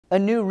A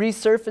new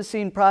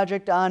resurfacing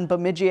project on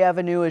Bemidji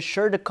Avenue is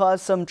sure to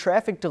cause some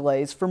traffic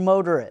delays for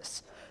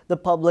motorists. The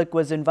public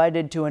was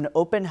invited to an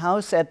open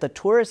house at the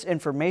Tourist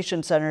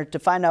Information Center to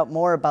find out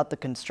more about the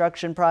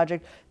construction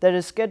project that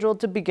is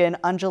scheduled to begin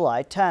on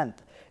July 10th.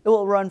 It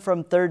will run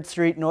from 3rd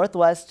Street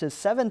Northwest to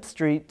 7th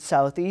Street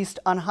Southeast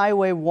on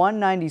Highway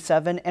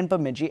 197 and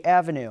Bemidji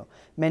Avenue.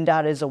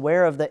 MnDOT is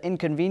aware of the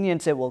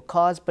inconvenience it will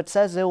cause, but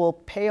says it will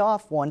pay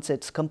off once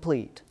it's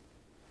complete.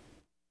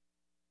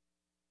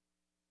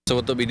 So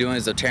what they'll be doing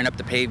is they're tearing up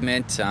the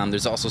pavement.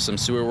 There's also some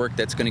sewer work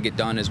that's going to get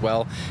done as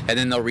well, and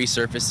then they'll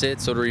resurface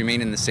it so it'll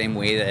remain in the same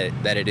way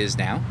that it is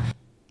now.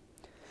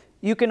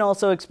 You can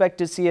also expect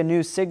to see a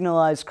new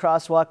signalized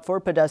crosswalk for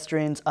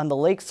pedestrians on the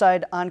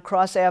lakeside on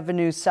Cross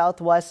Avenue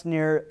Southwest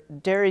near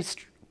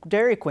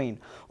Dairy Queen.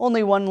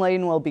 Only one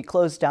lane will be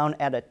closed down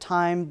at a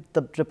time.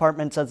 The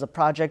department says the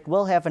project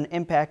will have an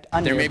impact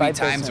on nearby businesses.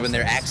 There may be times when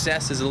their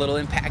access is a little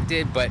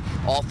impacted, but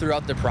all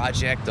throughout the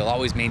project, they'll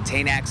always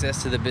maintain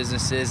access to the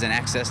businesses and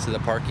access to the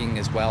parking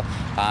as well.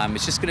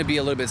 It's just going to be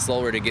a little bit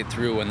slower to get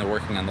through when they're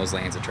working on those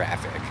lanes of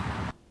traffic.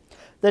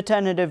 The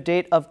tentative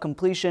date of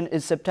completion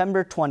is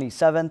September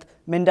 27th.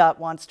 MnDOT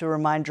wants to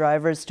remind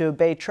drivers to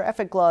obey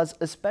traffic laws,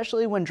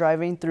 especially when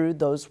driving through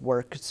those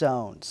work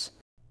zones.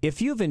 If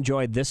you've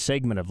enjoyed this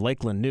segment of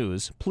Lakeland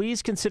News,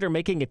 please consider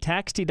making a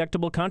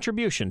tax-deductible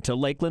contribution to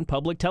Lakeland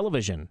Public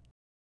Television.